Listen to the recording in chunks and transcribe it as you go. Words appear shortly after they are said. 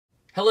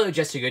Hello,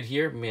 Jesse Good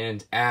here,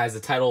 and as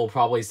the title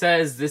probably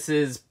says, this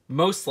is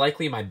most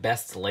likely my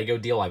best Lego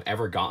deal I've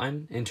ever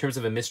gotten in terms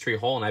of a mystery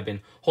haul, and I've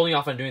been holding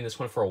off on doing this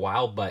one for a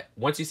while, but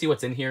once you see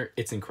what's in here,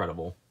 it's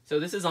incredible. So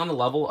this is on the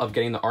level of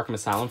getting the Arkham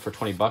Asylum for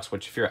 20 bucks,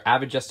 which if you're an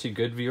avid Jesse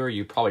Good viewer,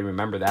 you probably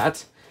remember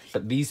that.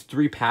 But these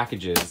three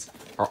packages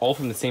are all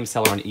from the same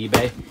seller on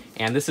eBay,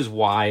 and this is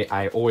why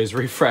I always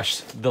refresh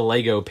the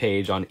Lego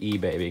page on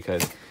eBay,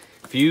 because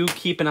if you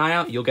keep an eye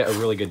out, you'll get a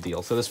really good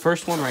deal. So this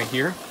first one right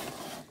here,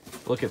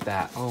 look at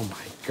that. Oh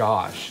my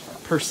gosh.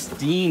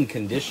 Pristine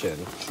condition.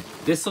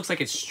 This looks like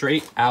it's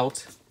straight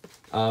out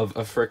of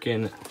a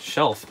freaking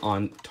shelf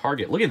on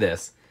Target. Look at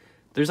this.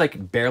 There's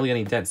like barely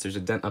any dents. There's a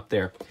dent up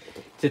there.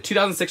 It's a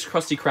 2006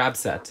 Krusty Krab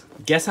set.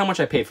 Guess how much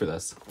I paid for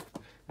this?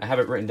 I have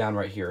it written down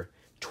right here.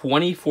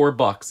 24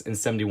 bucks and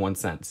 71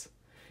 cents.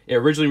 It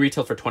originally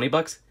retailed for 20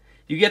 bucks.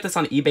 You get this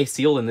on eBay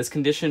sealed in this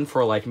condition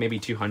for like maybe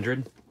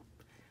 200.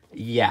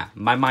 Yeah,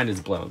 my mind is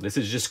blown. This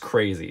is just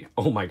crazy.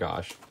 Oh my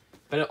gosh.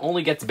 But it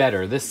only gets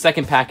better. This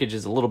second package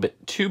is a little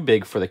bit too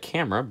big for the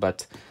camera,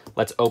 but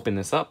let's open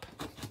this up.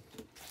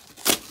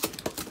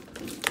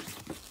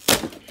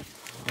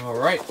 All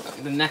right,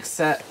 the next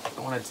set, I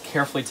want to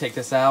carefully take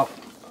this out.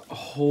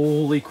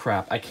 Holy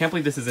crap, I can't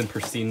believe this is in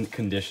pristine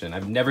condition.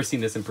 I've never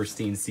seen this in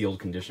pristine sealed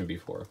condition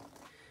before.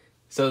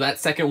 So that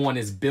second one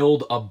is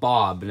Build a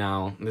Bob.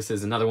 Now, this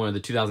is another one of the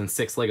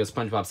 2006 Lego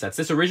SpongeBob sets.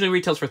 This originally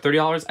retails for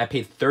 $30. I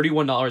paid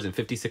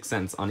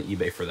 $31.56 on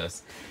eBay for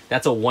this.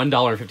 That's a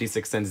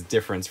 $1.56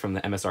 difference from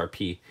the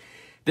MSRP.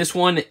 This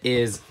one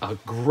is a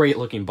great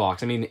looking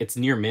box. I mean, it's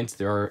near mint.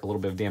 There are a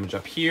little bit of damage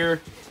up here,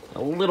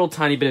 a little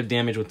tiny bit of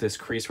damage with this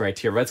crease right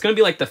here. But it's going to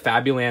be like the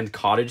Fabuland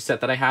Cottage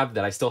set that I have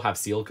that I still have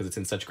sealed because it's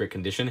in such great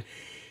condition.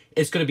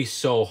 It's going to be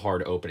so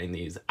hard opening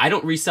these. I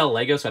don't resell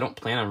Lego, so I don't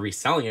plan on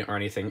reselling it or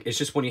anything. It's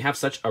just when you have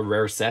such a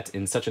rare set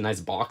in such a nice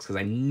box, because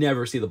I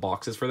never see the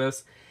boxes for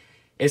this,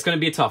 it's going to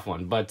be a tough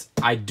one. But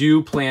I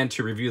do plan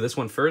to review this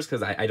one first,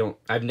 because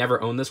I've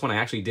never owned this one. I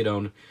actually did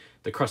own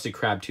the Krusty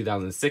Krab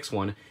 2006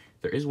 one.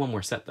 There is one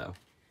more set, though.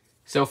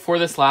 So for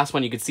this last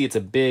one, you can see it's a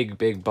big,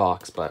 big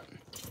box, but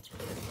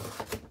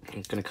I'm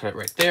just going to cut it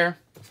right there.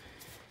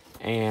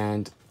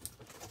 And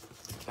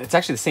it's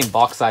actually the same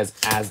box size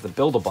as the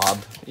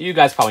Build-A-Bob. You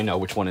guys probably know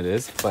which one it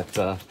is,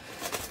 but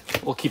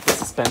we'll keep the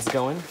suspense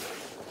going.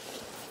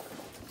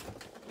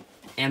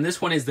 And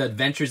this one is the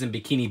Adventures in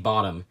Bikini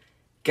Bottom.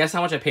 Guess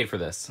how much I paid for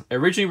this? It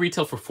originally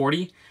retailed for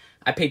 $40.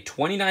 I paid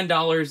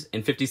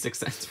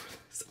 $29.56 for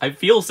this. I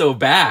feel so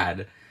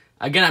bad.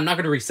 Again, I'm not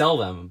going to resell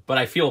them, but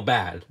I feel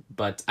bad.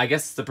 But I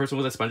guess the person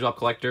was a SpongeBob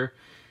collector.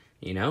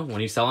 You know,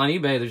 when you sell on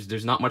eBay,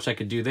 there's not much I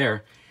could do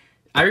there.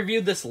 I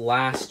reviewed this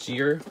last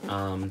year.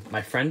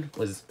 My friend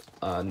was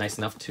nice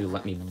enough to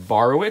let me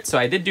borrow it. So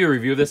I did do a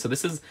review of this. So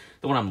this is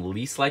the one I'm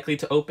least likely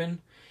to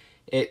open.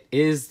 It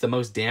is the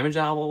most damaged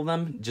out of all of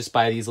them, just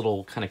by these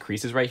little kind of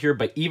creases right here.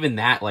 But even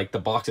that, like, the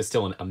box is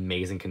still in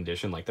amazing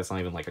condition. Like, that's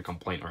not even like a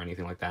complaint or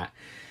anything like that.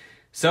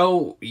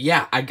 So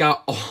yeah, I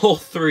got all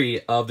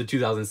three of the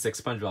 2006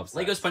 SpongeBob sets.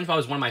 Lego SpongeBob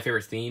is one of my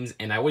favorite themes,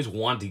 and I always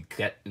wanted to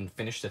get and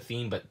finish the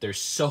theme, but they're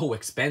so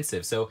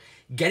expensive. So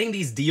getting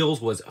these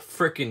deals was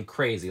freaking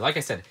crazy. Like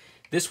I said,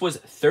 this was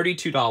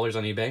 $32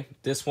 on eBay.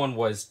 This one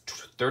was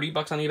 30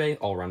 bucks on eBay,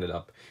 all rounded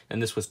up. And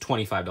this was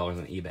 $25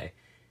 on eBay.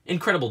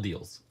 Incredible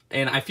deals.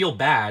 And I feel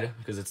bad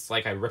because it's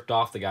like I ripped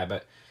off the guy,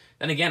 but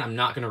then again, I'm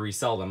not going to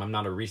resell them. I'm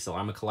not a reseller.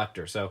 I'm a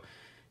collector. So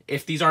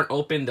if these aren't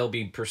open, they'll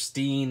be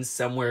pristine,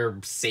 somewhere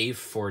safe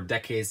for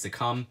decades to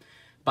come.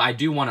 But I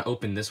do want to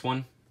open this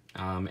one.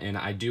 And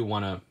I do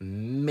want to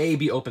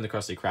maybe open the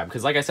Krusty Krab.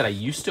 Because like I said, I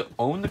used to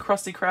own the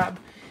Krusty Krab.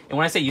 And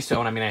when I say used to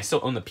own, I mean I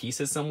still own the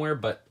pieces somewhere.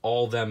 But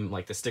all of them,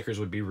 like the stickers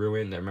would be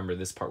ruined. I remember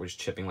this part was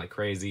chipping like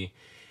crazy.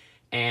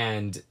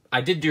 And I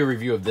did do a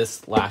review of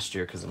this last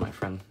year because of my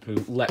friend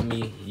who let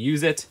me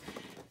use it.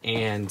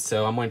 And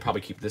so I'm going to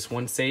probably keep this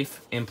one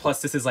safe. And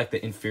plus, this is like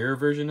the inferior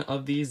version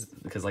of these,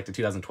 because like the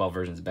 2012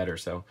 version is better.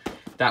 So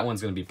that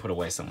one's going to be put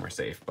away somewhere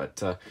safe.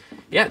 But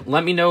yeah,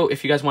 let me know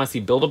if you guys want to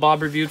see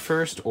Build-A-Bob reviewed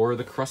first or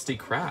the Krusty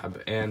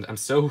Krab. And I'm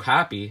so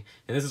happy.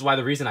 And this is why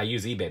the reason I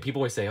use eBay.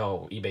 People always say,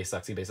 oh, eBay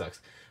sucks, eBay sucks.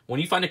 When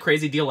you find a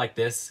crazy deal like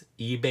this,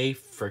 eBay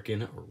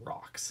freaking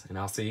rocks. And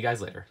I'll see you guys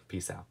later.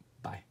 Peace out.